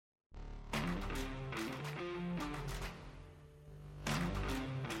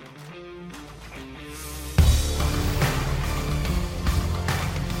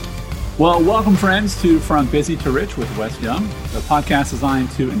Well, welcome, friends, to From Busy to Rich with Wes Young, the podcast designed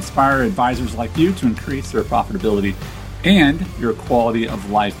to inspire advisors like you to increase their profitability and your quality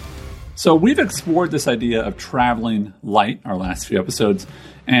of life. So we've explored this idea of traveling light our last few episodes,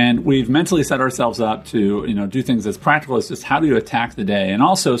 and we've mentally set ourselves up to, do things as practical as just how do you attack the day, and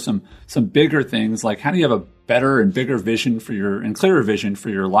also some bigger things like how do you have a better and bigger vision and clearer vision for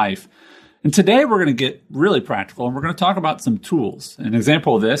your life. And today we're going to get really practical, and we're going to talk about some tools. An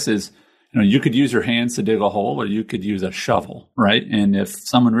example of this is, you could use your hands to dig a hole, or you could use a shovel, right? And if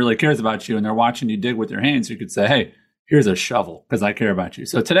someone really cares about you and they're watching you dig with your hands, you could say, hey, here's a shovel because I care about you.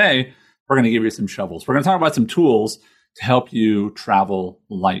 So today we're going to give you some shovels. We're going to talk about some tools to help you travel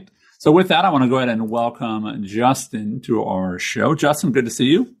light. So with that, I want to go ahead and welcome Justin to our show. Justin, good to see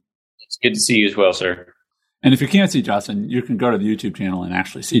you. It's good to see you as well, sir. And if you can't see Justin, you can go to the YouTube channel and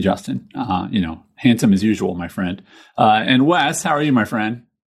actually see Justin. Handsome as usual, my friend. And Wes, how are you, my friend?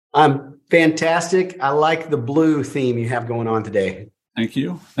 I'm fantastic. I like the blue theme you have going on today. Thank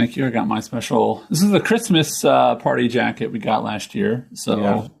you. I got my special. This is the Christmas party jacket we got last year.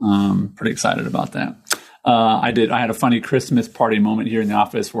 So pretty excited about that. I had a funny Christmas party moment here in the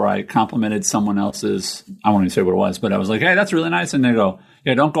office where I complimented someone else's. I won't even say what it was, but I was like, hey, that's really nice. And they go,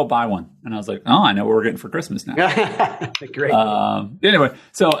 yeah, don't go buy one. And I was like, oh, I know what we're getting for Christmas now. Great. Anyway,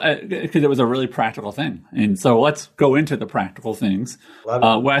 so because it was a really practical thing. And so let's go into the practical things.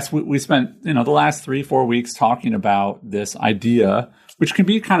 Wes, we spent the last 3-4 weeks talking about this idea, which can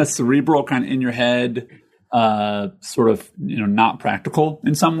be kind of cerebral, kind of in your head, sort of, not practical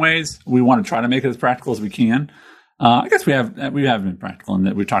in some ways. We want to try to make it as practical as we can. I guess we have been practical in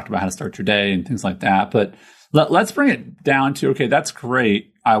that we've talked about how to start your day and things like that. But let's bring it down to, okay, that's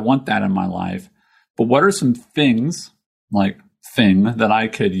great. I want that in my life. But what are some things that I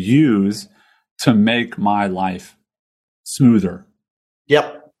could use to make my life smoother?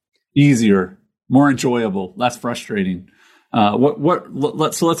 Yep. Easier, more enjoyable, less frustrating.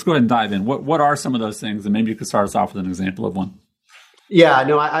 Let's go ahead and dive in. What are some of those things? And maybe you could start us off with an example of one. Yeah,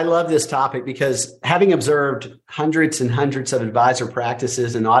 no, I love this topic because having observed hundreds and hundreds of advisor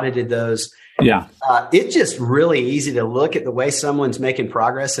practices and audited those, it's just really easy to look at the way someone's making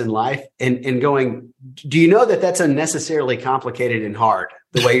progress in life and going, do you know that that's unnecessarily complicated and hard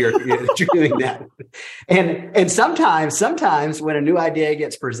the way you're doing that? And sometimes when a new idea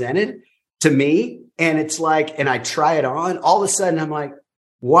gets presented to me and it's like, and I try it on, all of a sudden I'm like,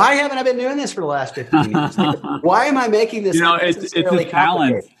 why haven't I been doing this for the last 15 years? Why am I making this? It's this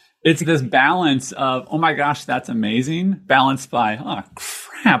balance. It's this balance of, oh my gosh, that's amazing. Balanced by, oh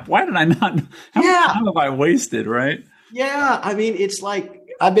crap, why did I not? How much time have I wasted, right? Yeah. I mean, it's like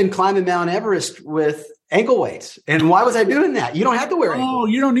I've been climbing Mount Everest with ankle weights. And why was I doing that? You don't have to wear ankle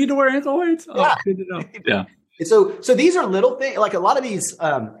weights. You don't need to wear ankle weights? Yeah. Oh, good to know. Yeah. So these are little things, like a lot of these,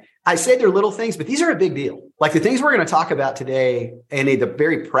 I say they're little things, but these are a big deal. Like the things we're going to talk about today and the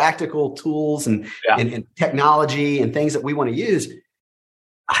very practical tools and technology and things that we want to use.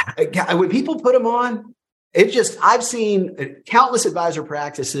 When people put them on, I've seen countless advisor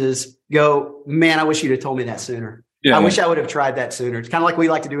practices go, man, I wish you'd have told me that sooner. I wish I would have tried that sooner. It's kind of like we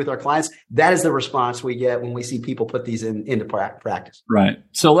like to do with our clients. That is the response we get when we see people put these into practice. Right.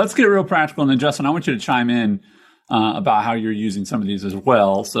 So let's get real practical. And then Justin, I want you to chime in about how you're using some of these as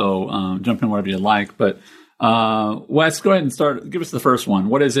well. So jump in wherever you like. But Wes, go ahead and start. Give us the first one.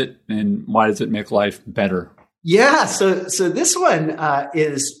 What is it and why does it make life better? Yeah. So this one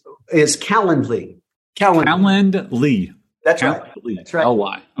is Calendly. Calendly. That's right. That's right.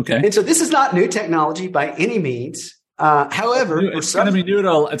 L-Y. Okay. And so this is not new technology by any means. However, it's going to be new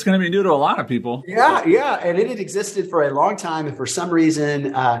to a lot of people. Yeah. And it had existed for a long time. And for some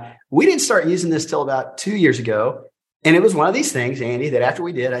reason, we didn't start using this till about 2 years ago. And it was one of these things, Andy, that after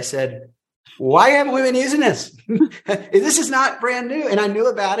we did, I said, why haven't we been using this? This is not brand new. And I knew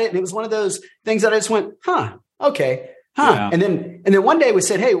about it. And it was one of those things that I just went, okay. Yeah. And then one day we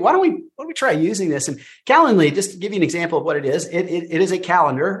said, hey, why don't we try using this? And Calendly, just to give you an example of what it is a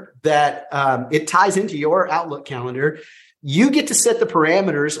calendar that it ties into your Outlook calendar. You get to set the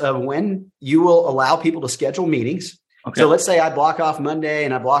parameters of when you will allow people to schedule meetings. Okay. So let's say I block off Monday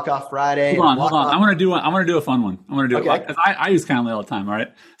and I block off Friday. Hold on. I want to do a fun one. I want to do it because I use Calendly all the time. All right.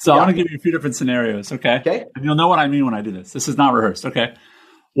 So I want to give you a few different scenarios. Okay. And you'll know what I mean when I do this. This is not rehearsed. Okay.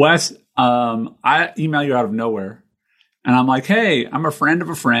 Wes, I email you out of nowhere. And I'm like, hey, I'm a friend of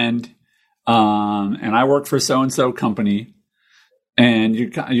a friend, and I work for so-and-so company, and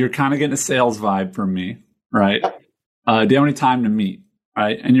you're kind of getting a sales vibe from me, right? Do you have any time to meet,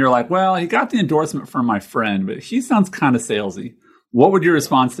 right? And you're like, well, he got the endorsement from my friend, but he sounds kind of salesy. What would your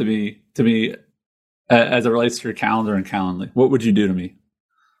response to me as it relates to your calendar and Calendly? What would you do to me?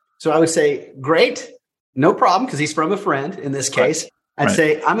 So I would say, great, no problem, because he's from a friend in this case. Right. I'd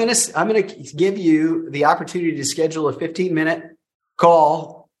say, I'm going to give you the opportunity to schedule a 15-minute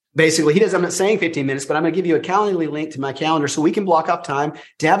call. Basically, I'm not saying 15 minutes, but I'm going to give you a Calendly link to my calendar so we can block off time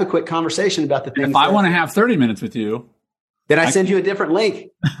to have a quick conversation about the things. If I want to have 30 minutes with you, then I send you a different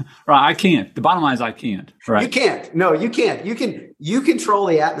link. Right. I can't. The bottom line is I can't. Right. You can't. No, you can't. You control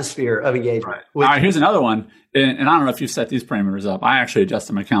the atmosphere of engagement. Right. All right. Here's another one. And I don't know if you've set these parameters up. I actually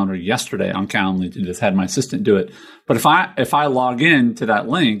adjusted my calendar yesterday on Calendly to just had my assistant do it. But if I log in to that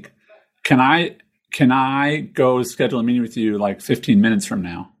link, can I go schedule a meeting with you like 15 minutes from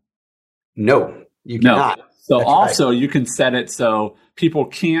now? No, you cannot. No. So that's also right. You can set it so people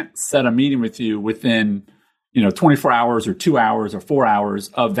can't set a meeting with you within 24 hours or 2 hours or 4 hours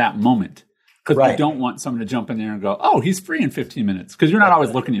of that moment. Because you don't want someone to jump in there and go, oh, he's free in 15 minutes. Because you're not always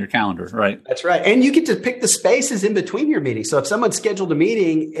looking at your calendar, right? That's right. And you get to pick the spaces in between your meetings. So if someone scheduled a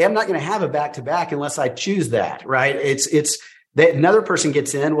meeting, I'm not going to have a back-to-back unless I choose that, right? It's that another person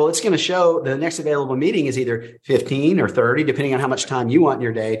gets in. Well, it's going to show the next available meeting is either 15 or 30, depending on how much time you want in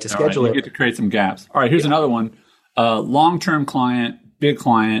your day to schedule it. You get to create some gaps. All right, here's another one. Long-term client, big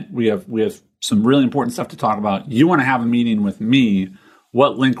client. We have some really important stuff to talk about. You want to have a meeting with me.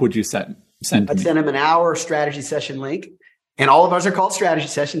 What link would you send to me? I'd send him an hour strategy session link. And all of ours are called strategy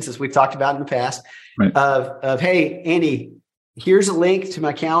sessions, as we've talked about in the past. Right. Of hey, Andy, here's a link to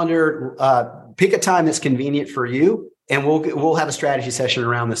my calendar. Pick a time that's convenient for you, and we'll have a strategy session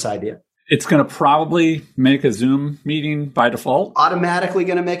around this idea. It's going to probably make a Zoom meeting by default. Automatically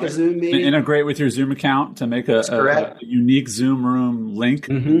going to make a Zoom meeting. Integrate with your Zoom account to make a unique Zoom room link.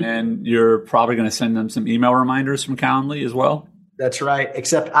 Mm-hmm. And you're probably going to send them some email reminders from Calendly as well. That's right.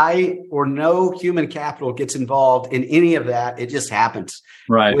 Except no human capital gets involved in any of that. It just happens.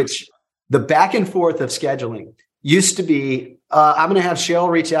 Right. Which the back and forth of scheduling used to be, I'm going to have Cheryl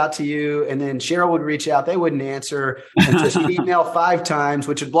reach out to you, and then Cheryl would reach out. They wouldn't answer until she'd email 5 times,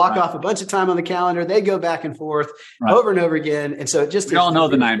 which would block off a bunch of time on the calendar. They go back and forth over and over again. And so it just we all know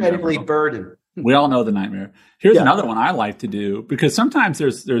the nightmare. Burden. We all know the nightmare. Here's another one I like to do, because sometimes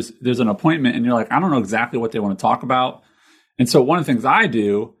there's an appointment and you're like, I don't know exactly what they want to talk about. And so one of the things I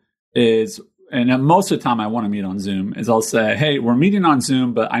do is, and most of the time I want to meet on Zoom, is I'll say, hey, we're meeting on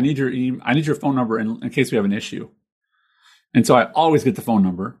Zoom, but I need your phone number in case we have an issue. And so I always get the phone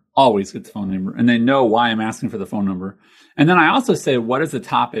number, and they know why I'm asking for the phone number. And then I also say, what is the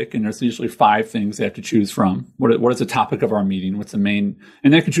topic? And there's usually 5 things they have to choose from. What is the topic of our meeting? What's the main?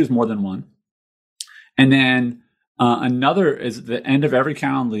 And they can choose more than one. And then another is at the end of every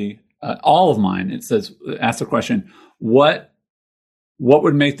Calendly, all of mine, it says, ask the question, what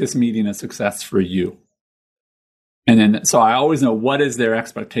would make this meeting a success for you? And then, so I always know what is their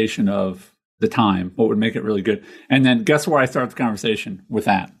expectation of the time, what would make it really good. And then guess where I start the conversation with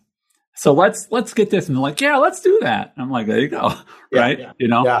that? So let's get this. And they're like, yeah, let's do that. I'm like, there you go. Right.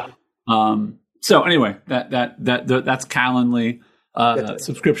 Yeah. So anyway, that's Calendly,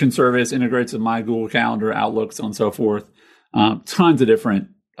 subscription service, integrates with my Google Calendar, Outlook, so on and so forth. Tons of different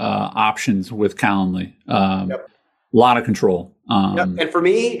options with Calendly. A lot of control. And for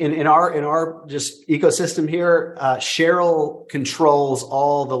me, in our just ecosystem here, Cheryl controls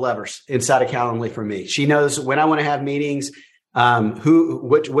all the levers inside of Calendly for me. She knows when I want to have meetings, what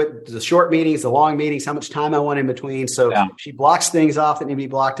the short meetings, the long meetings, how much time I want in between. So she blocks things off that need to be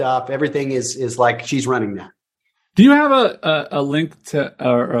blocked off. Everything is like she's running that. Do you have a link to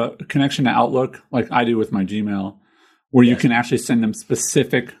or a connection to Outlook like I do with my Gmail, where you can actually send them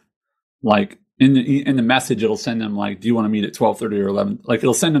specific, like, in the message, it'll send them like, do you want to meet at 12:30 or 11? Like,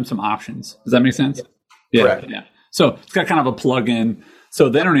 it'll send them some options. Does that make sense? Yeah. Correct. Yeah. So it's got kind of a plug-in. So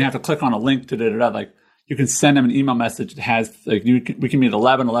they don't even have to click on a link to da-da-da. Like, you can send them an email message that has, like, we can meet at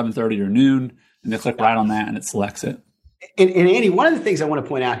 11, 11:30 or noon, and they click right on that and it selects it. And Andy, one of the things I want to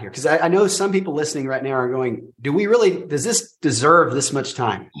point out here, because I know some people listening right now are going, does this deserve this much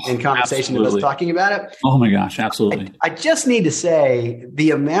time in conversation of us talking about it? Oh my gosh, absolutely. I just need to say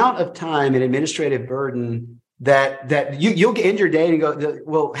the amount of time and administrative burden that you'll end your day and go,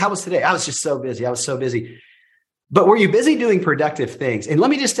 well, how was today? I was just so busy. I was so busy. But were you busy doing productive things? And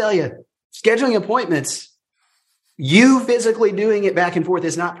let me just tell you, scheduling appointments, you physically doing it back and forth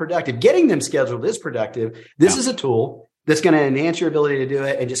is not productive. Getting them scheduled is productive. This is a tool that's going to enhance your ability to do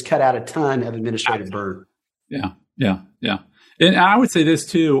it and just cut out a ton of administrative burden. Yeah. And I would say this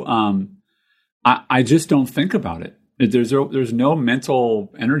too. I just don't think about it. There's no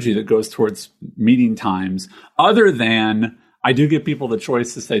mental energy that goes towards meeting times, other than I do give people the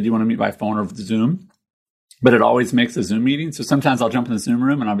choice to say, do you want to meet by phone or Zoom? But it always makes a Zoom meeting. So sometimes I'll jump in the Zoom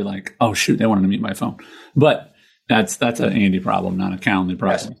room and I'll be like, oh shoot, they wanted to meet by phone. But That's an Andy problem, not a Calendly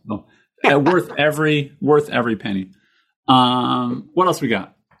problem. Yes. So, worth every penny. What else we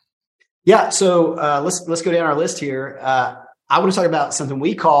got? Yeah, so let's go down our list here. I want to talk about something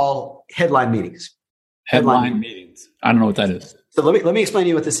we call headline meetings. Headline meetings. I don't know what that is. So let me explain to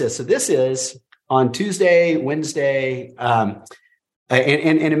you what this is. So this is on Tuesday, Wednesday, and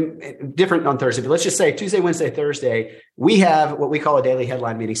different on Thursday. But let's just say Tuesday, Wednesday, Thursday, we have what we call a daily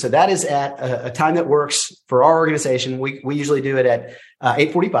headline meeting. So that is at a time that works for our organization. We usually do it at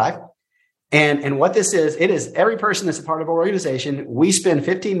 8:45. And what this is, it is every person that's a part of our organization. We spend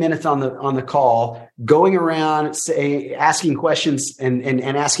 15 minutes on the call, going around, asking questions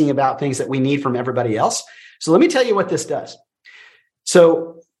and asking about things that we need from everybody else. So let me tell you what this does.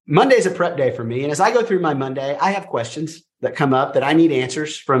 So Monday's a prep day for me. And as I go through my Monday, I have questions that come up that I need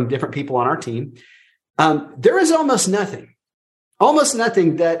answers from different people on our team. There is almost nothing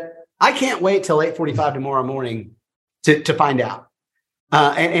that I can't wait till 8:45 tomorrow morning to find out.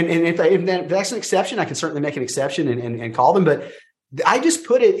 And if that's an exception, I can certainly make an exception and call them. But I just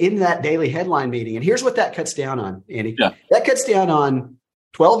put it in that daily headline meeting. And here's what that cuts down on, Andy. Yeah. That cuts down on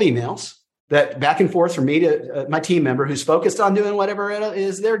 12 emails that back and forth from me to my team member who's focused on doing whatever it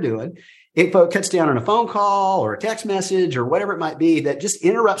is they're doing. It cuts down on a phone call or a text message or whatever it might be that just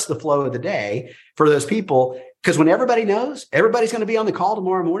interrupts the flow of the day for those people. Because when everybody knows, everybody's going to be on the call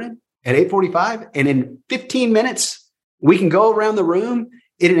tomorrow morning at 8:45. And in 15 minutes, we can go around the room.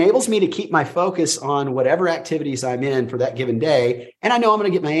 It enables me to keep my focus on whatever activities I'm in for that given day. And I know I'm going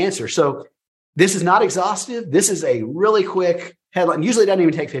to get my answer. So this is not exhaustive. This is a really quick headline. Usually it doesn't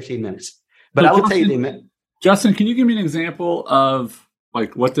even take 15 minutes. But I will tell you, Justin, can you give me an example of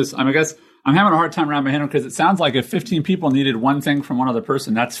like what this, I guess I'm having a hard time around my head because it sounds like if 15 people needed one thing from one other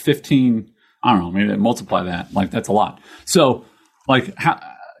person, that's 15, I don't know, maybe multiply that. Like that's a lot. So like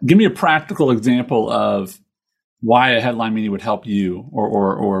give me a practical example of why a headline meeting would help you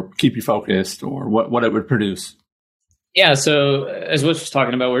or keep you focused or what it would produce. Yeah. So as Wes was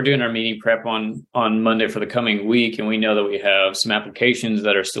talking about, we're doing our meeting prep on Monday for the coming week. And we know that we have some applications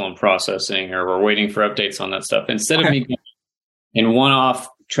that are still in processing or we're waiting for updates on that stuff. Instead of me in one-off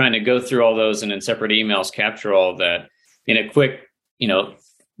trying to go through all those and in separate emails, capture all of that in a quick,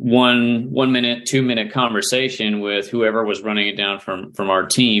 1 minute, 2 minute conversation with whoever was running it down from our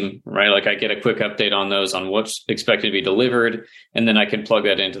team, right? Like I get a quick update on those on what's expected to be delivered. And then I can plug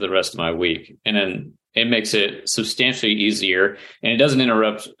that into the rest of my week. And then it makes it substantially easier. And it doesn't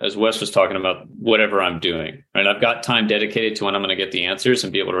interrupt, as Wes was talking about, whatever I'm doing, right? I've got time dedicated to when I'm going to get the answers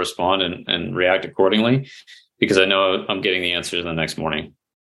and be able to respond and react accordingly because I know I'm getting the answers the next morning.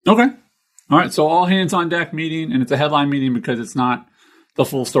 Okay. All right. So all hands on deck meeting, and it's a headline meeting because it's not the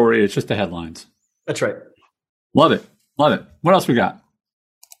full story. It's just the headlines. That's right. Love it. Love it. What else we got?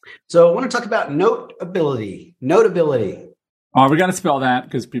 So I want to talk about notability. Oh, we got to spell that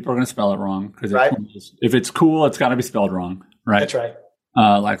because people are going to spell it wrong. Because right. If it's cool, it's got to be spelled wrong, right? That's right.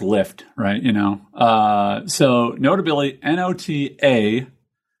 Like lift, right? So notability, NOTABILITY.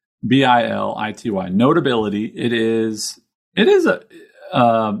 Notability. It is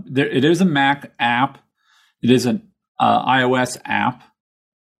a Mac app. It is an iOS app.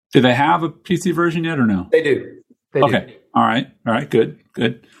 Do they have a PC version yet or no? They do. Okay. All right. Good.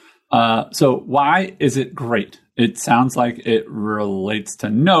 So why is it great? It sounds like it relates to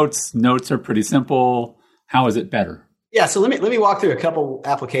notes. Notes are pretty simple. How is it better? Yeah. So let me walk through a couple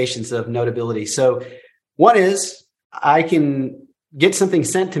applications of notability. So one is I can get something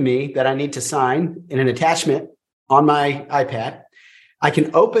sent to me that I need to sign in an attachment on my iPad. I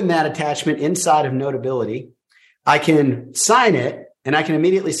can open that attachment inside of Notability. I can sign it and I can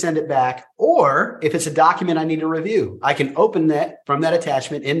immediately send it back. Or if it's a document I need to review, I can open that from that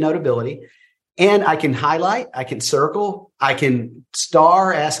attachment in Notability and I can highlight, I can circle, I can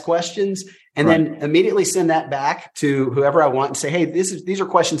star, ask questions, and then immediately send that back to whoever I want and say, hey, these are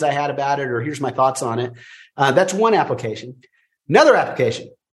questions I had about it, or here's my thoughts on it. That's one application. Another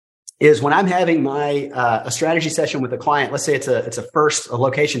application is when I'm having my a strategy session with a client. Let's say it's a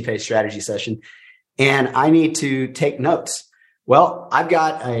location-based strategy session, and I need to take notes. Well, I've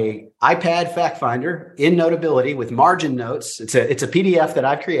got a iPad fact finder in Notability with margin notes. It's a PDF that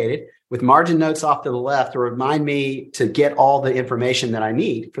I've created with margin notes off to the left to remind me to get all the information that I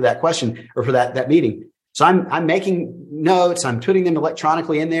need for that question or for that meeting. So I'm making notes. I'm putting them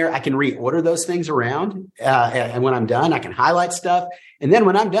electronically in there. I can reorder those things around. And when I'm done, I can highlight stuff. And then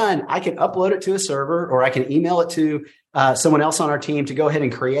when I'm done, I can upload it to a server or I can email it to someone else on our team to go ahead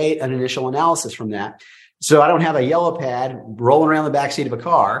and create an initial analysis from that. So I don't have a yellow pad rolling around the backseat of a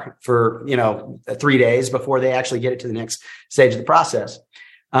car for, 3 days before they actually get it to the next stage of the process.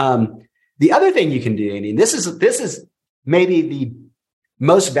 The other thing you can do, Andy, and this is maybe the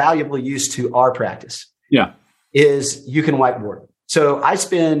most valuable use to our practice. Yeah. Is you can whiteboard. So I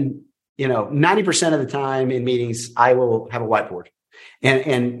spend, 90% of the time in meetings, I will have a whiteboard.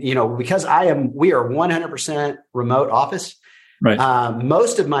 And because we are 100% remote office. Right.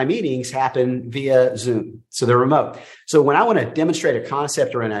 Most of my meetings happen via Zoom. So they're remote. So when I want to demonstrate a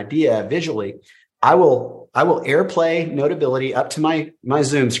concept or an idea visually, I will AirPlay Notability up to my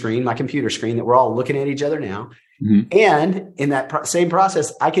Zoom screen, my computer screen that we're all looking at each other now. Mm-hmm. And in that same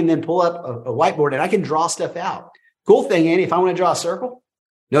process, I can then pull up a whiteboard and I can draw stuff out. Cool thing, Andy, if I want to draw a circle,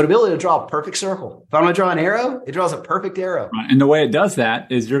 Notability will draw a perfect circle. If I want to draw an arrow, it draws a perfect arrow. Right. And the way it does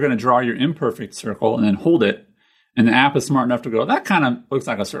that is you're going to draw your imperfect circle and then hold it. And the app is smart enough to go, that kind of looks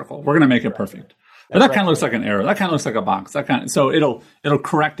like a circle. We're going to make it perfect. But that kind of looks like an arrow. That kind of looks like a box. So it'll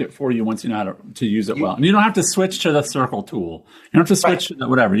correct it for you once you know how to use it well. And you don't have to switch to the circle tool. You don't have to switch to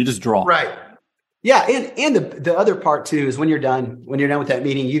whatever. You just draw. Right. Yeah. And the other part too is when you're done with that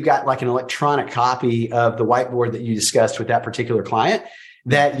meeting, you've got like an electronic copy of the whiteboard that you discussed with that particular client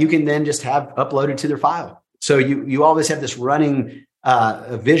that you can then just have uploaded to their file. So you always have this running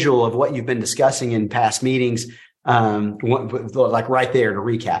visual of what you've been discussing in past meetings, like right there to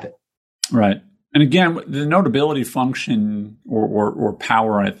recap it. Right. And again, the notability function or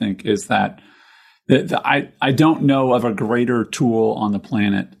power, I think, is that I don't know of a greater tool on the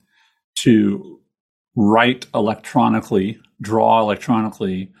planet to write electronically, draw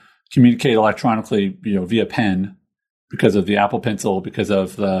electronically, communicate electronically, via pen, because of the Apple Pencil, because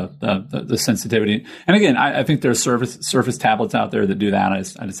of the sensitivity. And again, I think there's Surface tablets out there that do that. I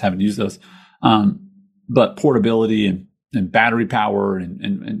just haven't used those. But portability and battery power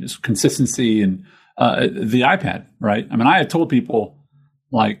and just consistency and the iPad, right? I mean, I have told people,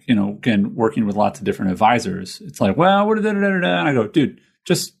 like, again, working with lots of different advisors, it's like, well, and I go, dude,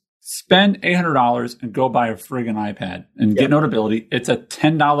 just spend $800 and go buy a friggin' iPad and get Notability. It's a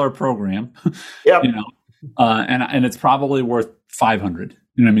 $10 program, and it's probably worth $500.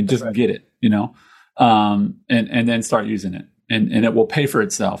 You know what I mean? Just get it, and then start using it, and it will pay for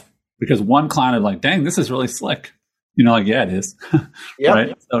itself. Because one client is like, dang, this is really slick. Yeah, it is.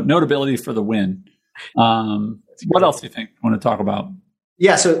 Right? So Notability for the win. What else do you think you want to talk about?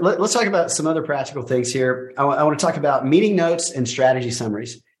 Yeah, so let's talk about some other practical things here. I want to talk about meeting notes and strategy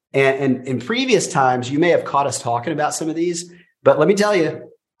summaries. And in previous times, you may have caught us talking about some of these, but let me tell you,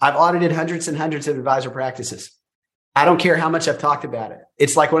 I've audited hundreds and hundreds of advisor practices. I don't care how much I've talked about it.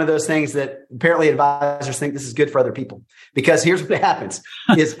 It's like one of those things that apparently advisors think this is good for other people, because here's what happens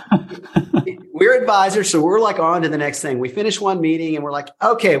is we're advisors. So we're like on to the next thing. We finish one meeting and we're like,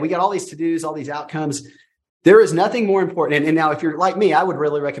 okay, we got all these to-dos, all these outcomes. There is nothing more important. And now if you're like me, I would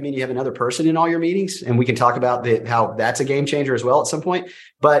really recommend you have another person in all your meetings, and we can talk about how that's a game changer as well at some point.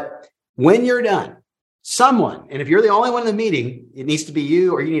 But when you're done, someone, and if you're the only one in the meeting, it needs to be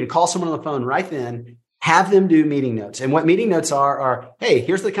you, or you need to call someone on the phone right then. Have them do meeting notes. And what meeting notes are, hey,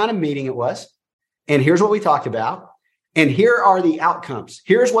 here's the kind of meeting it was, and here's what we talked about, and here are the outcomes.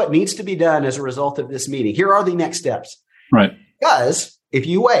 Here's what needs to be done as a result of this meeting. Here are the next steps. Right. Because if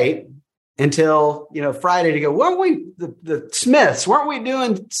you wait until Friday to go, weren't we the Smiths? Weren't we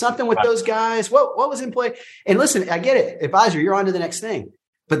doing something with those guys? What was in play? And listen, I get it, advisor, you're on to the next thing.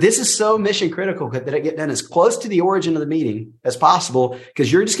 But this is so mission critical that it get done as close to the origin of the meeting as possible,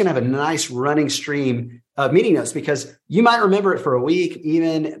 because you're just going to have a nice running stream of meeting notes, because you might remember it for a week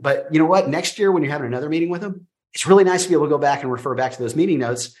even. But you know what? Next year, when you're having another meeting with them, it's really nice to be able to go back and refer back to those meeting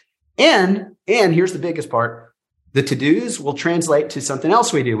notes. And here's the biggest part. The to-dos will translate to something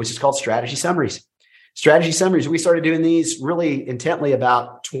else we do, which is called strategy summaries. Strategy summaries, we started doing these really intently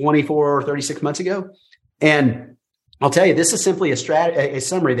about 24 or 36 months ago. And I'll tell you, this is simply a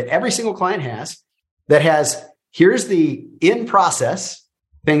summary that every single client has, that has, here's the in process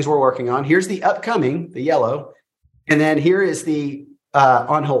things we're working on. Here's the upcoming, the yellow. And then here is the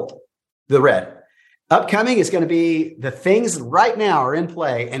on hold, the red. Upcoming is going to be the things right now are in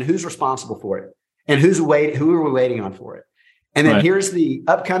play and who's responsible for it, and who are we waiting on for it. And then here's the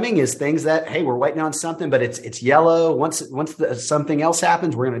upcoming is things that, hey, we're waiting on something, but it's yellow. Once something else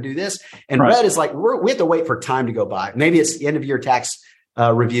happens, we're going to do this. And red is like, we have to wait for time to go by. Maybe it's the end of year tax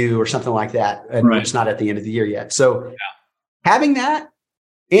review or something like that. And it's not at the end of the year yet. So having that,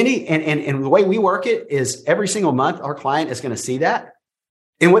 Andy, and the way we work it is every single month, our client is going to see that.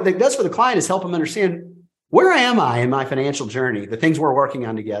 And what that does for the client is help them understand, where am I in my financial journey? The things we're working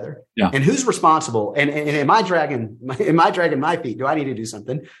on together, and who's responsible? And am I dragging my feet? Do I need to do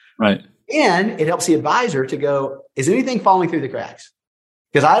something? Right. And it helps the advisor to go, is anything falling through the cracks?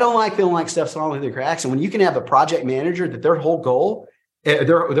 Because I don't like feeling like stuff's falling through the cracks. And when you can have a project manager that their whole goal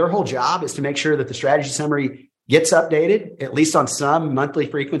Their whole job is to make sure that the strategy summary gets updated, at least on some monthly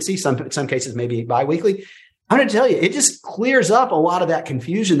frequency, some cases maybe biweekly. I'm going to tell you, it just clears up a lot of that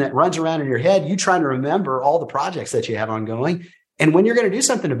confusion that runs around in your head, you trying to remember all the projects that you have ongoing. And when you're going to do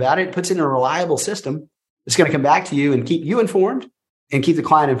something about it, it puts it in a reliable system. It's going to come back to you and keep you informed and keep the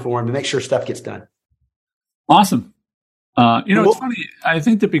client informed to make sure stuff gets done. Awesome. It's funny. I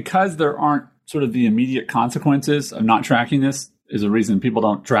think that because there aren't sort of the immediate consequences of not tracking this is a reason people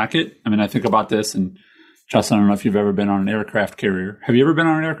don't track it. I mean, I think about this, and Justin, I don't know if you've ever been on an aircraft carrier. Have you ever been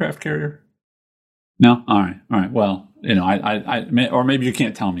on an aircraft carrier? No? All right. Well, or maybe you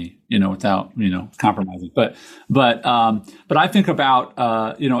can't tell me, without, compromising. But I think about,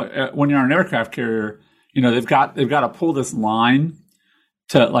 when you're on an aircraft carrier, they've got to pull this line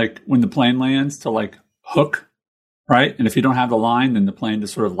to, like, when the plane lands, to, like, hook, right? And if you don't have the line, then the plane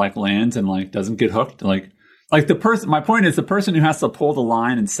just sort of, like, lands and, like, doesn't get hooked. Like the person, my point is the person who has to pull the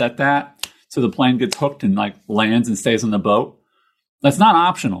line and set that so the plane gets hooked and, like, lands and stays on the boat, that's not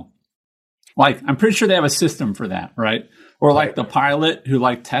optional. Like, I'm pretty sure they have a system for that, right? Or like the pilot who,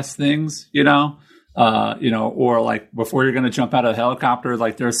 like, tests things, or like before you're going to jump out of a helicopter,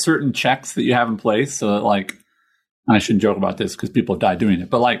 like there are certain checks that you have in place so that, like, and I shouldn't joke about this because people have died doing it,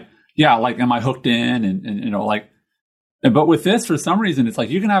 but like, yeah, like, am I hooked in? And but with this, for some reason, it's like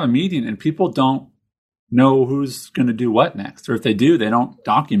you can have a meeting and people don't know who's going to do what next. Or if they do, they don't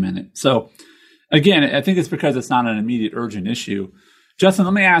document it. So again, I think it's because it's not an immediate urgent issue. Justin,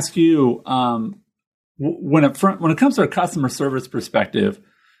 let me ask you, when it comes to a customer service perspective,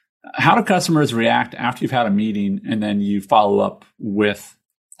 how do customers react after you've had a meeting and then you follow up with,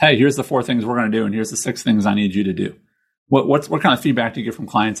 hey, here's the 4 things we're going to do, and here's the 6 things I need you to do? What kind of feedback do you get from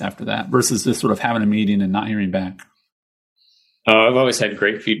clients after that versus just sort of having a meeting and not hearing back? I've always had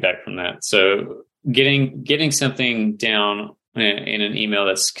great feedback from that. So getting something down in an email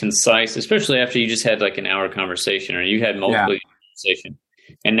that's concise, especially after you just had like an hour conversation or you had multiple conversation,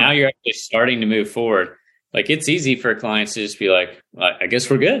 and now you're actually starting to move forward. Like, it's easy for clients to just be like, I guess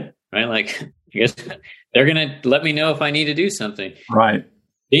we're good, right? Like, I guess they're going to let me know if I need to do something. Right.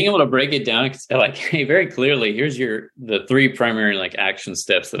 Being able to break it down, like, hey, very clearly, here's the 3 primary, like, action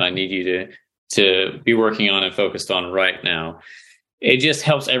steps that I need you to be working on and focused on right now. It just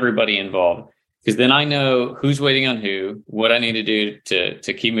helps everybody involved, because then I know who's waiting on who, what I need to do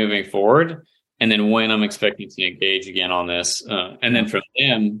to keep moving forward, and then when I'm expecting to engage again on this. And then from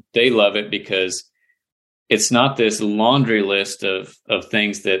them, they love it because it's not this laundry list of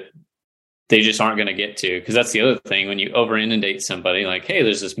things that they just aren't going to get to. Because that's the other thing, when you over inundate somebody, like, hey,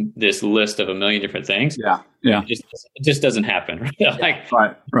 there's this list of a million different things. Yeah. It just doesn't happen. Right?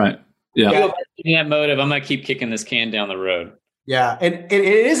 Right. Yeah. In that mode of, I'm going to keep kicking this can down the road. Yeah. And it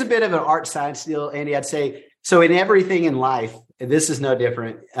is a bit of an art science deal, Andy, I'd say. So in everything in life, this is no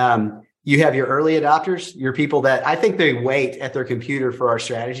different. You have your early adopters, your people that I think they wait at their computer for our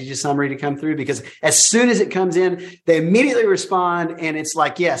strategy summary to come through, because as soon as it comes in, they immediately respond. And it's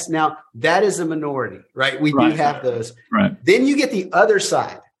like, yes, now that is a minority, right? We do have those. Right. Then you get the other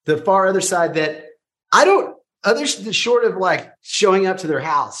side, the far other side that others short of like showing up to their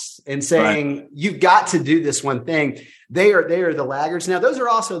house and saying, you've got to do this one thing. They are the laggards. Now, those are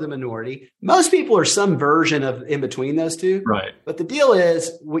also the minority. Most people are some version of in between those two. Right. But the deal is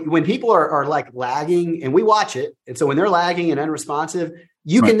when people are like lagging, and we watch it. And so when they're lagging and unresponsive,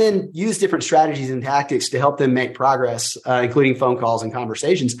 you can then use different strategies and tactics to help them make progress, including phone calls and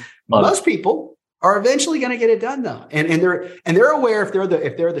conversations. Most people are eventually going to get it done though. And they're aware if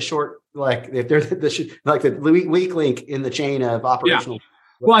they're the short, like if they're the weak link in the chain of operational. Yeah.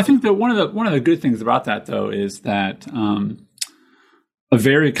 Well, I think that one of the good things about that, though, is that a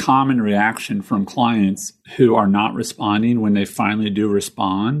very common reaction from clients who are not responding when they finally do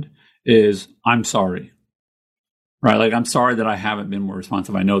respond is, I'm sorry, right? Like, I'm sorry that I haven't been more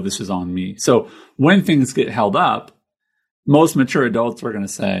responsive. I know this is on me. So when things get held up, most mature adults are going to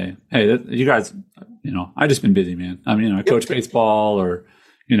say, hey, you guys, I just been busy, man. I mean, I coach baseball, or,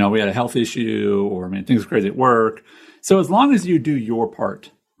 we had a health issue, or, man, things are crazy at work. So as long as you do your part,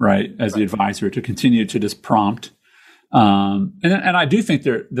 right, as the advisor, to continue to just prompt, and I do think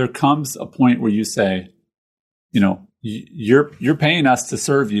there comes a point where you say, you're paying us to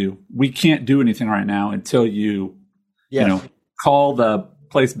serve you. We can't do anything right now until you, call the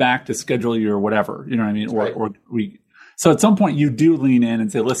place back to schedule you or whatever. You know what I mean? Or we. So at some point you do lean in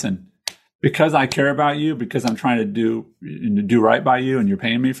and say, listen, because I care about you, because I'm trying to do right by you, and you're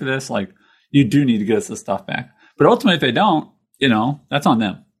paying me for this, like, you do need to get us the stuff back. But ultimately, if they don't, that's on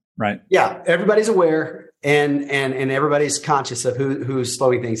them, right? Yeah, everybody's aware, and everybody's conscious of who's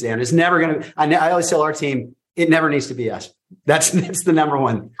slowing things down. It's never going to. I always tell our team, it never needs to be us. That's the number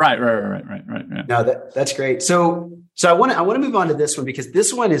one. Right. Yeah. No, that's great. So I want to move on to this one, because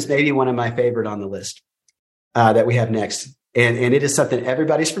this one is maybe one of my favorite on the list that we have next. And it is something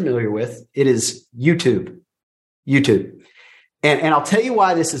everybody's familiar with. It is YouTube. And I'll tell you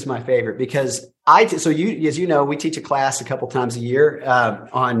why this is my favorite, because as you know, we teach a class a couple times a year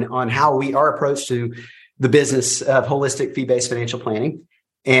on how our approach to the business of holistic fee-based financial planning.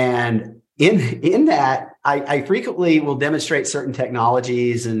 And in that, I frequently will demonstrate certain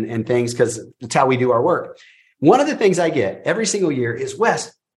technologies and things, because it's how we do our work. One of the things I get every single year is,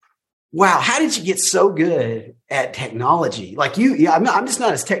 Wes, wow, how did you get so good at technology? Like I'm just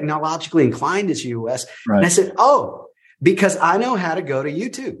not as technologically inclined as you, Wes. Right. And I said, because I know how to go to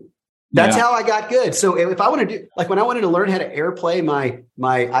YouTube. That's how I got good. So if I want to do, like when I wanted to learn how to AirPlay my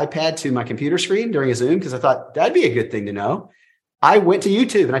iPad to my computer screen during a Zoom, because I thought that'd be a good thing to know, I went to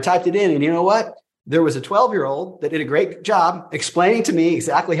YouTube and I typed it in, and you know what? There was a 12-year-old that did a great job explaining to me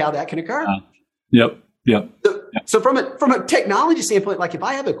exactly how that can occur. Yep. So from a technology standpoint, like if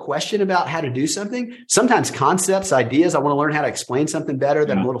I have a question about how to do something, sometimes concepts, ideas, I want to learn how to explain something better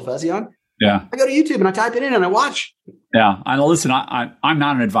that I'm a little fuzzy on. Yeah. I go to YouTube and I type it in and I watch. Yeah. I know. Listen, I'm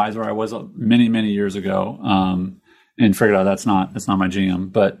not an advisor. I was many, many years ago, and figured out that's not my jam.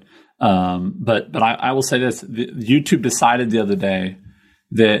 But I will say this: YouTube decided the other day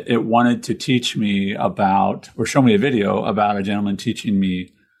that it wanted to teach me about, or show me a video about a gentleman teaching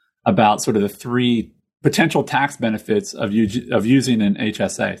me about sort of the 3 potential tax benefits of using an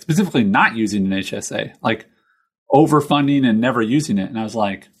HSA, specifically not using an HSA, like overfunding and never using it. And I was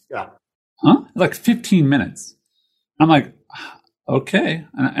like, huh? Like 15 minutes. I'm like, okay.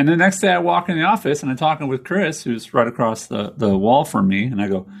 And the next day I walk in the office and I'm talking with Chris, who's right across the wall from me. And I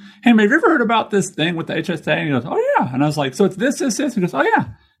go, hey, man, have you ever heard about this thing with the HSA? And he goes, oh yeah. And I was like, so it's this. He goes, oh yeah.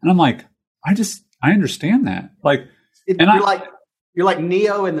 And I'm like, I understand that. Like, you're like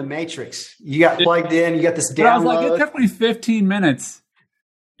Neo in the Matrix. You got plugged in, you got this download. I was like, it took me 15 minutes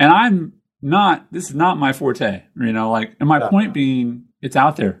and this is not my forte, and my point being, it's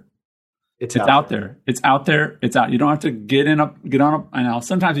out there. It's out there. You don't have to get on a, I know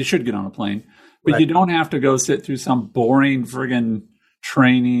sometimes you should get on a plane, but you don't have to go sit through some boring friggin'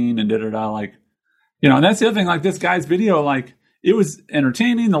 training and like, and that's the other thing, like this guy's video, like it was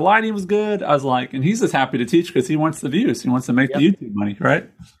entertaining. The lighting was good. I was like, and he's just happy to teach because he wants the views. He wants to make the YouTube money. Right.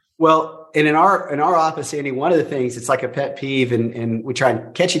 Well, and in our office, Andy, one of the things, it's like a pet peeve, and we try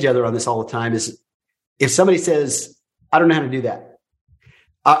and catch each other on this all the time, is if somebody says, I don't know how to do that.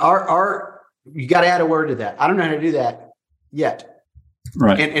 You got to add a word to that. I don't know how to do that yet.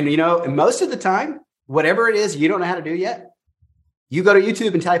 Right. And most of the time, whatever it is you don't know how to do yet, you go to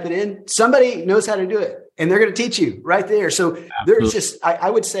YouTube and type it in. Somebody knows how to do it, and they're going to teach you right there. So there's just, I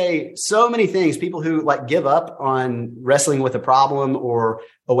would say, so many things. People who like give up on wrestling with a problem or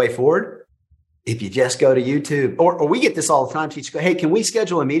a way forward, if you just go to YouTube, or we get this all the time. Teach, go, hey, can we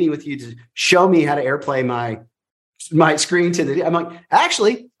schedule a meeting with you to show me how to AirPlay my screen to the? I'm like,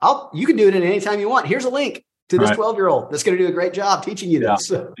 actually, you can do it at any time you want. Here's a link to this 12-year-old that's going to do a great job teaching you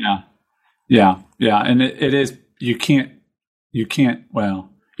this. Yeah. And it is, you can't, well,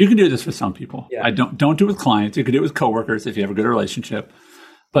 you can do this for some people. Yeah. I don't do it with clients. You can do it with coworkers if you have a good relationship.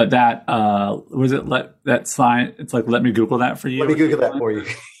 But that, that sign, it's like, let me Google that for you. Let me Google that for you.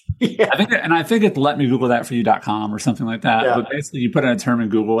 Yeah. I think it's letmegooglethatforyou.com or something like that. Yeah. But basically you put in a term in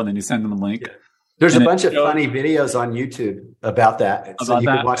Google and then you send them a link. Yeah. There's a bunch of funny videos on YouTube about that. So you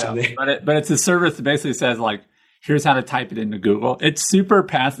can watch them there. But it's a service that basically says, like, here's how to type it into Google. It's super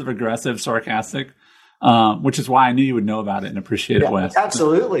passive aggressive, sarcastic, which is why I knew you would know about it and appreciate it, Wes.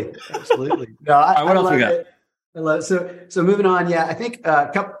 Absolutely. No, what else we got? I love it. So moving on. Yeah, I think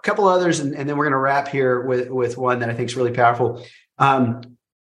a couple others, and then we're going to wrap here with one that I think is really powerful.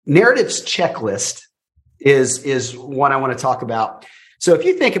 Narratives checklist is one I want to talk about. So if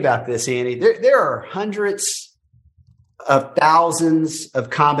you think about this, Andy, there are hundreds of thousands of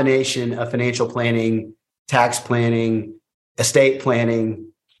combination of financial planning, tax planning, estate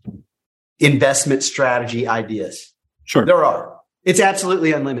planning, investment strategy ideas. Sure. There are. It's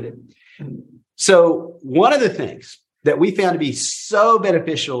absolutely unlimited. So one of the things that we found to be so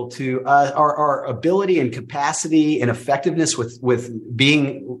beneficial to our ability and capacity and effectiveness with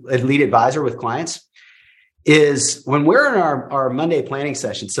being a lead advisor with clients is when we're in our Monday planning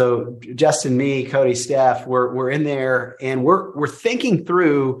session. So Justin, me, Cody, Steph, we're in there and we're thinking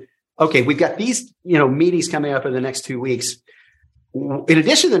through, okay, we've got these, meetings coming up in the next 2 weeks. In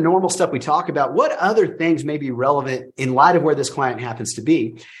addition to the normal stuff we talk about, what other things may be relevant in light of where this client happens to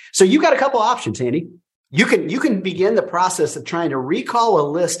be? So you've got a couple options, Andy. you can begin the process of trying to recall a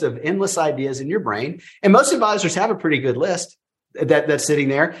list of endless ideas in your brain. And most advisors have a pretty good list that's sitting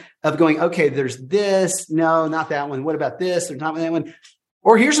there of going, okay, there's this. No, not that one. What about this? There's not that one.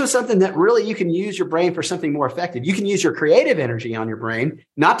 Or here's something that really you can use your brain for something more effective. You can use your creative energy on your brain,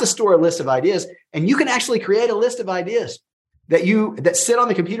 not to store a list of ideas. And you can actually create a list of ideas that sit on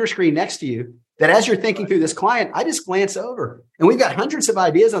the computer screen next to you, that as you're thinking through this client, I just glance over. And we've got hundreds of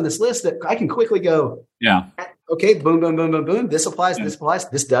ideas on this list that I can quickly go, okay, boom, boom, boom, boom, boom. This applies, this applies,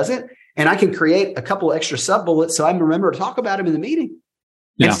 this doesn't. And I can create a couple extra sub bullets so I remember to talk about them in the meeting.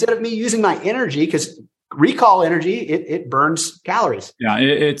 Instead of me using my energy, because recall energy, it burns calories. Yeah,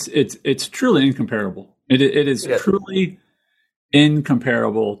 it's truly incomparable. It is truly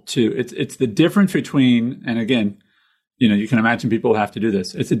incomparable to it's the difference between, and again, you can imagine people have to do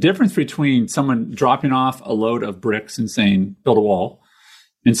this. It's the difference between someone dropping off a load of bricks and saying, build a wall,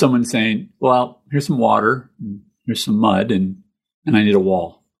 and someone saying, well, here's some water, and here's some mud, and I need a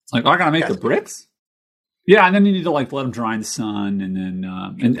wall. It's like, I got to make the bricks? Yeah, and then you need to let them dry in the sun, and then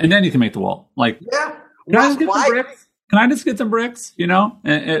and then you can make the wall. Like, can I just get some bricks? Can I just get some bricks?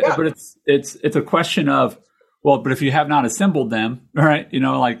 But it's a question of, well, but if you have not assembled them, all right,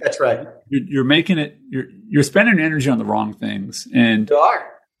 that's right. You're making it. You're spending your energy on the wrong things, and you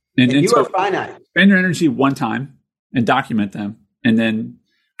are. And you are finite. Spend your energy one time and document them, and then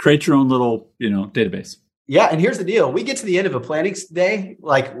create your own little database. Yeah, and here's the deal: we get to the end of a planning day,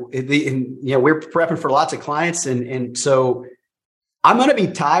 we're prepping for lots of clients, and so I'm going to be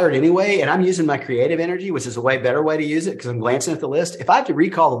tired anyway, and I'm using my creative energy, which is a way better way to use it because I'm glancing at the list. If I have to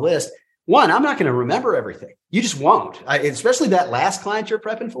recall the list, one, I'm not going to remember everything. You just won't, especially that last client you're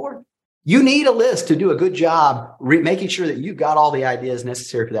prepping for. You need a list to do a good job making sure that you've got all the ideas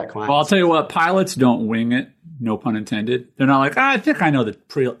necessary for that client. Well, I'll tell you what, pilots don't wing it, no pun intended. They're not like, I think I know the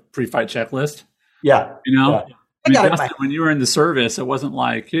pre-flight checklist. Yeah. Dustin, when you were in the service, it wasn't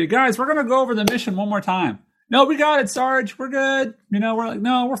like, hey, guys, we're going to go over the mission one more time. No, we got it, Sarge. We're good. We're like,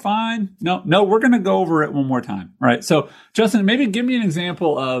 no, we're fine. No, we're going to go over it one more time. All right. So, Justin, maybe give me an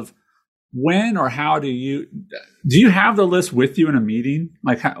example of when or how do you have the list with you in a meeting?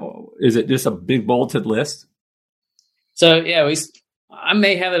 Like, how is it just a big bulleted list? So, yeah, I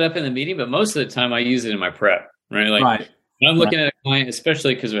may have it up in the meeting, but most of the time I use it in my prep, right? Like, when I'm looking at a client,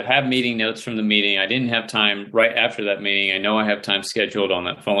 especially because we have meeting notes from the meeting, I didn't have time right after that meeting. I know I have time scheduled on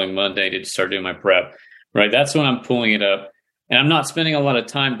that following Monday to start doing my prep, right? That's when I'm pulling it up. And I'm not spending a lot of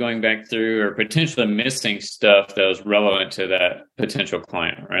time going back through or potentially missing stuff that was relevant to that potential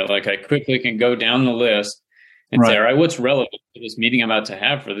client, right? Like I quickly can go down the list and say, all right, what's relevant to this meeting I'm about to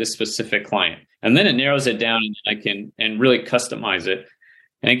have for this specific client? And then it narrows it down and I can really customize it.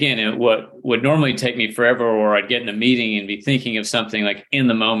 And again, what would normally take me forever, or I'd get in a meeting and be thinking of something like in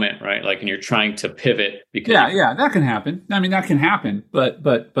the moment, right? Like, and you're trying to pivot. Because that can happen. I mean, that can happen,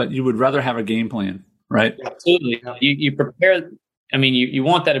 but you would rather have a game plan, right? Absolutely. You prepare. I mean, you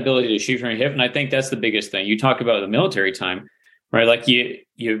want that ability to shoot from your hip. And I think that's the biggest thing. You talk about the military time, right? Like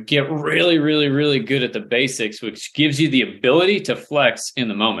you get really, really, really good at the basics, which gives you the ability to flex in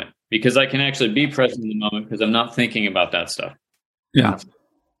the moment because I can actually be present in the moment because I'm not thinking about that stuff. Yeah.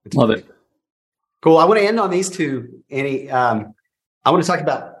 Love it. Cool. I want to end on these two, Annie. I want to talk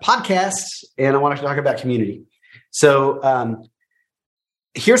about podcasts and I want to talk about community. So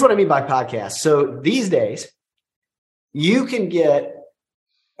here's what I mean by podcasts. So these days, you can get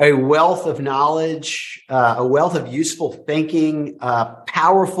a wealth of knowledge, a wealth of useful thinking,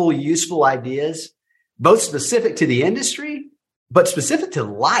 powerful, useful ideas, both specific to the industry, but specific to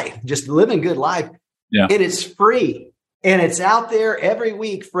life, just living good life. Yeah. And it's free. And it's out there every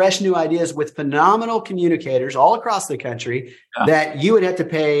week, fresh new ideas with phenomenal communicators all across the country that you would have to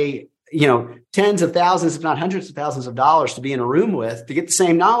pay, tens of thousands, if not hundreds of thousands of dollars to be in a room with to get the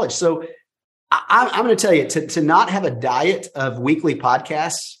same knowledge. So I'm going to tell you to not have a diet of weekly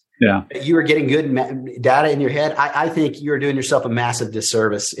podcasts. Yeah, you are getting good data in your head. I think you're doing yourself a massive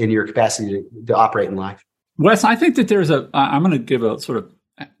disservice in your capacity to operate in life. Wes, I think that there's I'm going to give a sort of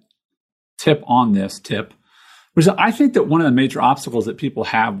tip on this tip. Which I think that one of the major obstacles that people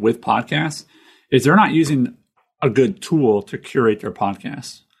have with podcasts is they're not using a good tool to curate their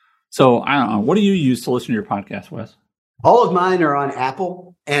podcasts. So I don't know. What do you use to listen to your podcast, Wes? All of mine are on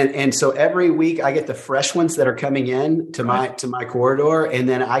Apple. And so every week I get the fresh ones that are coming in to my corridor. And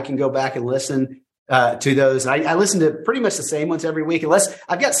then I can go back and listen to those. I listen to pretty much the same ones every week, unless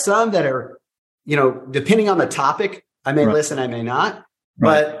I've got some that are, depending on the topic, I may listen, I may not.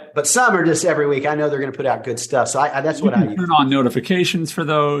 But some are just every week. I know they're going to put out good stuff. So that's what I use. Turn on notifications for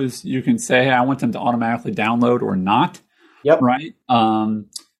those. You can say, hey, I want them to automatically download or not. Yep. Right.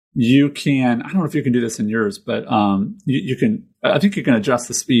 you can, I don't know if you can do this in yours, but you can, I think you can adjust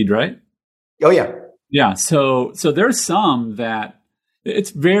the speed, right? Oh, yeah. Yeah. So there's some that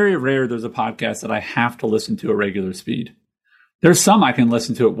it's very rare there's a podcast that I have to listen to at regular speed. There's some I can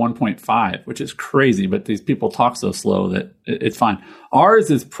listen to at 1.5, which is crazy, but these people talk so slow that it's fine.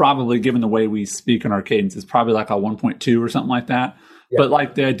 Ours is probably, given the way we speak in our cadence, is probably like a 1.2 or something like that. Yeah. But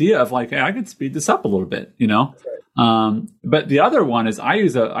like the idea of like, hey, I could speed this up a little bit, you know? Right. But the other one is I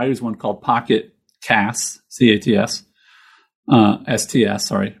use one called Pocket Casts, CATS, STS,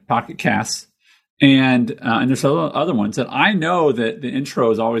 sorry, Pocket Casts. And there's other ones that I know that the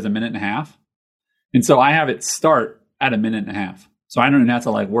intro is always a minute and a half. And so I have it start at a minute and a half. So I don't even have to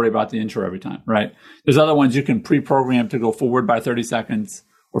like worry about the intro every time, right? There's other ones you can pre-program to go forward by 30 seconds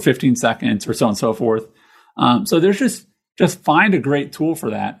or 15 seconds or so on and so forth. So there's just find a great tool for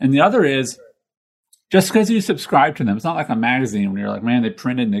that. And the other is just because you subscribe to them, it's not like a magazine when you're like, man, they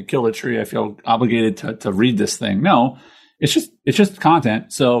printed and they killed a tree. I feel obligated to read this thing. No, it's just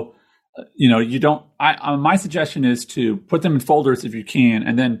content. So, you don't, my suggestion is to put them in folders if you can,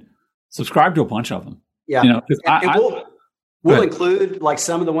 and then subscribe to a bunch of them. Yeah. We'll include like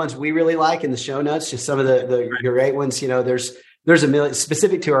some of the ones we really like in the show notes, just some of the great ones. There's a million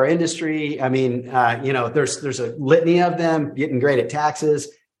specific to our industry. I mean, there's a litany of them. Getting great at taxes.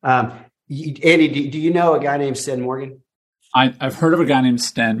 Andy, do you know a guy named Sten Morgan? I've heard of a guy named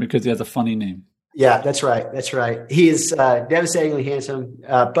Sten because he has a funny name. Yeah, that's right. He is devastatingly handsome,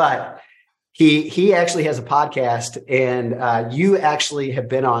 but he actually has a podcast, and you actually have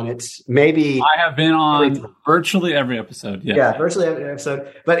been on it. Maybe I have been on virtually every episode. Yeah, virtually every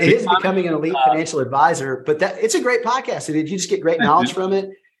episode. But it is becoming an elite financial advisor. But it's a great podcast, and you just get great knowledge from it.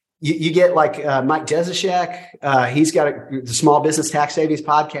 You get like Mike Jezicek. He's got the Small Business Tax Savings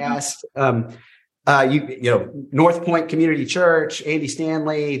podcast. North Point Community Church, Andy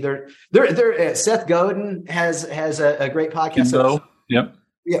Stanley. They're Seth Godin has a great podcast. Yep.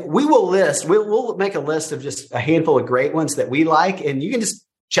 Yeah, we'll make a list of just a handful of great ones that we like, and you can just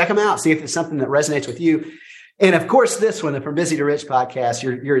check them out, see if it's something that resonates with you. And of course, this one, the From Busy to Rich podcast,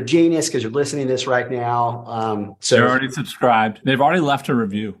 you're a genius because you're listening to this right now. So they're already subscribed. They've already left a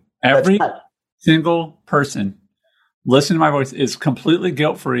review. Every single person listening to my voice is completely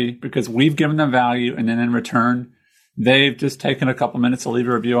guilt-free because we've given them value, and then in return, they've just taken a couple minutes to leave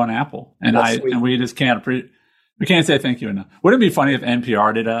a review on Apple. And we just can't we can't say thank you enough. Wouldn't it be funny if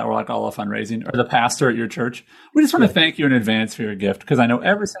NPR did that, or like all the fundraising, or the pastor at your church? We just want to thank you in advance for your gift because I know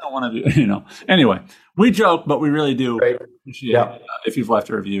every single one of you. Anyway, we joke, but we really do appreciate if you've left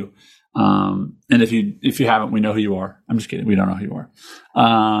a review. And if you haven't, we know who you are. I'm just kidding. We don't know who you are.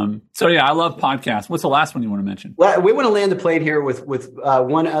 So yeah, I love podcasts. What's the last one you want to mention? Well, we want to land the plane here with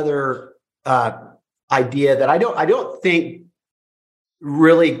one other idea that I don't think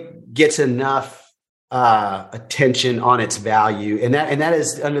really gets enough attention on its value, and that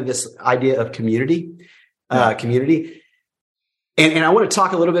is under this idea of community. Community. And I want to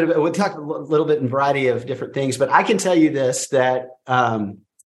talk a little bit about, we'll talk a little bit in a variety of different things, but I can tell you this, that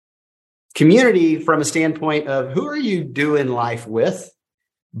community from a standpoint of who are you doing life with,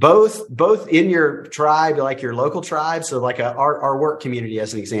 both in your tribe, like your local tribe. So like our work community,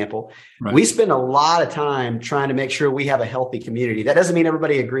 as an example, we spend a lot of time trying to make sure we have a healthy community. That doesn't mean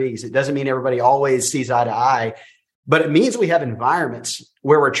everybody agrees. It doesn't mean everybody always sees eye to eye, but it means we have environments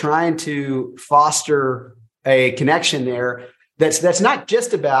where we're trying to foster a connection there. That's not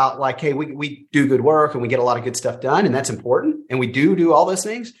just about like, hey, we do good work and we get a lot of good stuff done, and that's important. And we do all those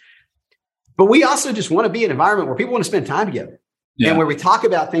things, but we also just want to be an environment where people want to spend time together. Yeah. And where we talk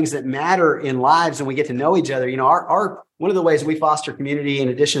about things that matter in lives and we get to know each other. Our one of the ways we foster community, in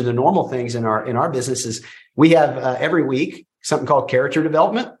addition to the normal things in our business, is we have every week something called character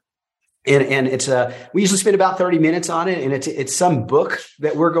development, and it's we usually spend about 30 minutes on it, and it's some book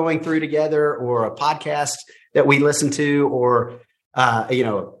that we're going through together, or a podcast that we listen to, or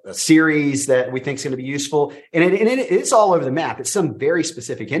a series that we think is going to be useful. And it's all over the map. It's some very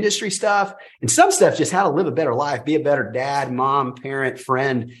specific industry stuff, and some stuff just how to live a better life, be a better dad, mom, parent,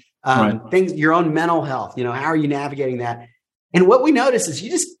 friend, things, your own mental health, how are you navigating that? And what we notice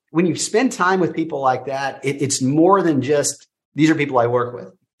is when you spend time with people like that, it's more than just, these are people I work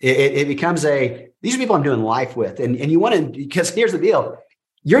with. It becomes these are people I'm doing life with. And you want to, because here's the deal,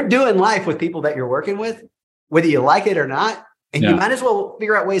 you're doing life with people that you're working with, whether you like it or not. And you might as well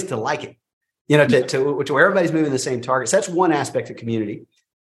figure out ways to like it, to where everybody's moving the same targets. That's one aspect of community.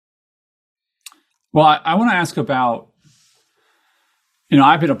 Well, I want to ask about,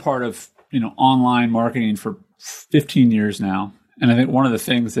 I've been a part of, online marketing for 15 years now. And I think one of the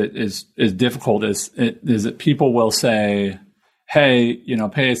things that is difficult is that people will say, hey,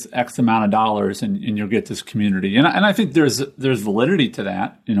 pay us X amount of dollars and you'll get this community. And I think there's validity to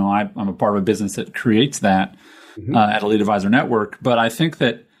that. I'm a part of a business that creates that at Elite Advisor Network. But I think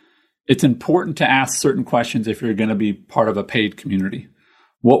that it's important to ask certain questions if you're going to be part of a paid community.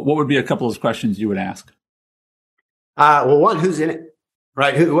 What would be a couple of those questions you would ask? Well, one, who's in it,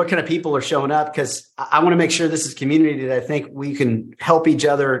 right? What kind of people are showing up? Because I want to make sure this is a community that I think we can help each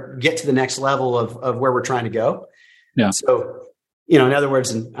other get to the next level of where we're trying to go. Yeah. So, in other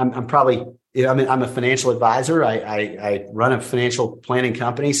words, I'm probably, I'm a financial advisor. I run a financial planning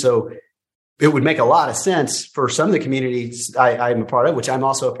company. So it would make a lot of sense for some of the communities I'm a part of, which I'm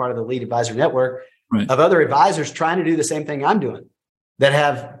also a part of the Elite Advisor Network, right, of other advisors trying to do the same thing I'm doing, that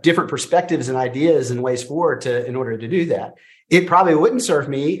have different perspectives and ideas and ways forward in order to do that. It probably wouldn't serve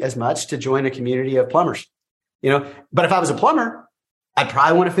me as much to join a community of plumbers, but if I was a plumber, I'd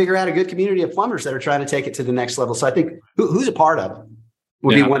probably want to figure out a good community of plumbers that are trying to take it to the next level. So I think who's a part of it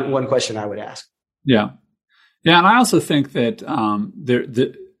would be one question I would ask. Yeah. Yeah. And I also think that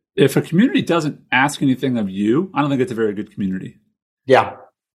if a community doesn't ask anything of you, I don't think it's a very good community. Yeah.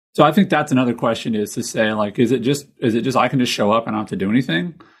 So I think that's another question, is to say, like, is it just I can just show up and I don't have to do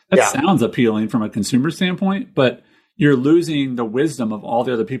anything? That sounds appealing from a consumer standpoint, but you're losing the wisdom of all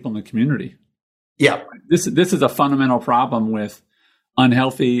the other people in the community. Yeah. This is a fundamental problem with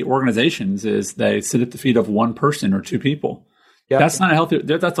unhealthy organizations, is they sit at the feet of one person or two people. Yep. That's not a healthy.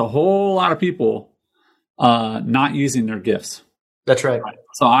 That's a whole lot of people not using their gifts. That's right.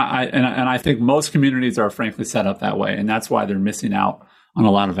 So I think most communities are frankly set up that way, and that's why they're missing out on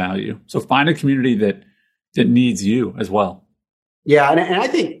a lot of value. So find a community that needs you as well. Yeah, and I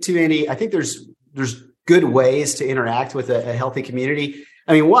think I think there's good ways to interact with a healthy community.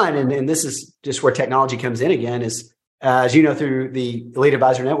 I mean, one, and this is just where technology comes in again, is as you know, through the Elite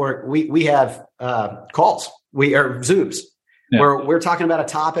Advisor Network, we have calls, or Zooms, where we're talking about a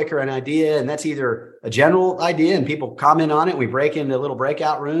topic or an idea, and that's either a general idea and people comment on it. We break into little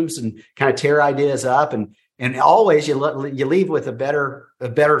breakout rooms and kind of tear ideas up, and always you leave with a better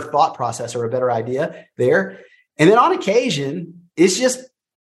thought process or a better idea there. And then on occasion, it's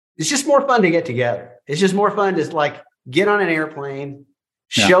just more fun to get together. It's just more fun to like get on an airplane,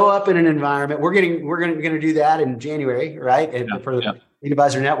 show up in an environment. We're going to do that in January, right? For the Elite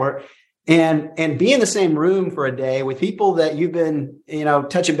Advisor Network, and be in the same room for a day with people that you've been,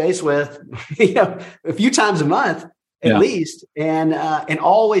 touching base with, a few times a month at least. And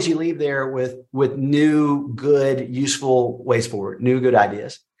always you leave there with new, good, useful ways forward, new, good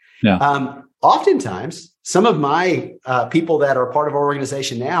ideas. Yeah. Oftentimes some of my people that are part of our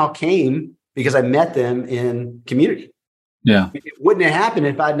organization now came because I met them in community. Yeah. It wouldn't have happened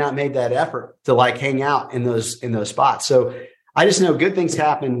if I'd not made that effort to like hang out in those spots. So I just know good things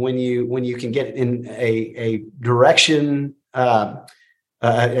happen when you can get in a direction of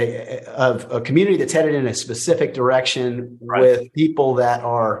a community that's headed in a specific direction with people that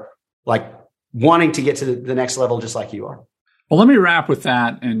are like wanting to get to the next level, just like you are. Well, let me wrap with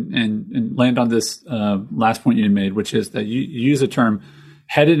that and land on this last point you made, which is that you use the term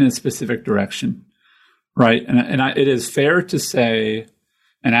headed in a specific direction. Right. And it is fair to say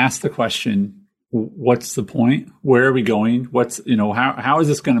and ask the question, what's the point? Where are we going? How is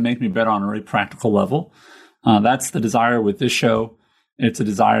this going to make me better on a really practical level? That's the desire with this show. It's a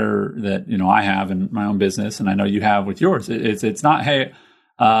desire that, I have in my own business, and I know you have with yours. It's not, hey,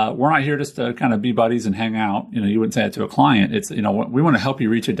 we're not here just to kind of be buddies and hang out. You wouldn't say that to a client. It's, we want to help you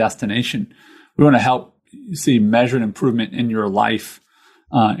reach a destination. We want to help you see measured improvement in your life,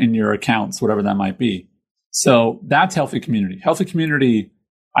 in your accounts, whatever that might be. So that's healthy community. Healthy community,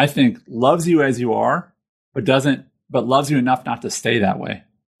 I think, loves you as you are, but loves you enough not to stay that way.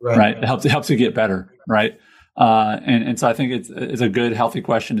 Right. It helps you get better. Right. And so I think it's a good, healthy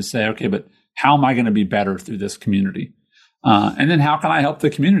question to say, okay, but how am I going to be better through this community? And then how can I help the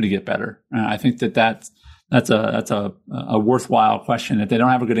community get better? I think that's a worthwhile question. If they don't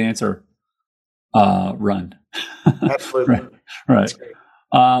have a good answer, run. Absolutely. Right.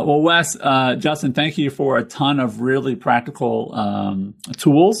 Well, Wes, Justin, thank you for a ton of really practical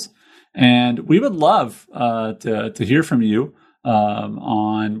tools, and we would love to hear from you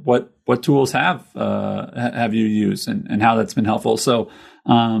on what tools have you used and how that's been helpful. So,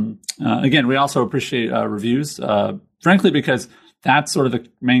 again, we also appreciate reviews, frankly, because that's sort of the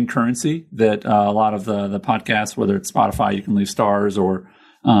main currency that a lot of the podcasts, whether it's Spotify, you can leave stars, or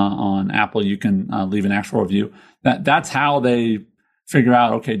on Apple, you can leave an actual review. That's how they figure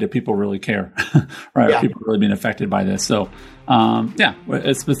out, okay, do people really care? Right? Yeah. Are people really being affected by this? So,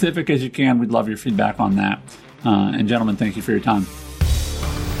 as specific as you can, we'd love your feedback on that. And gentlemen, thank you for your time.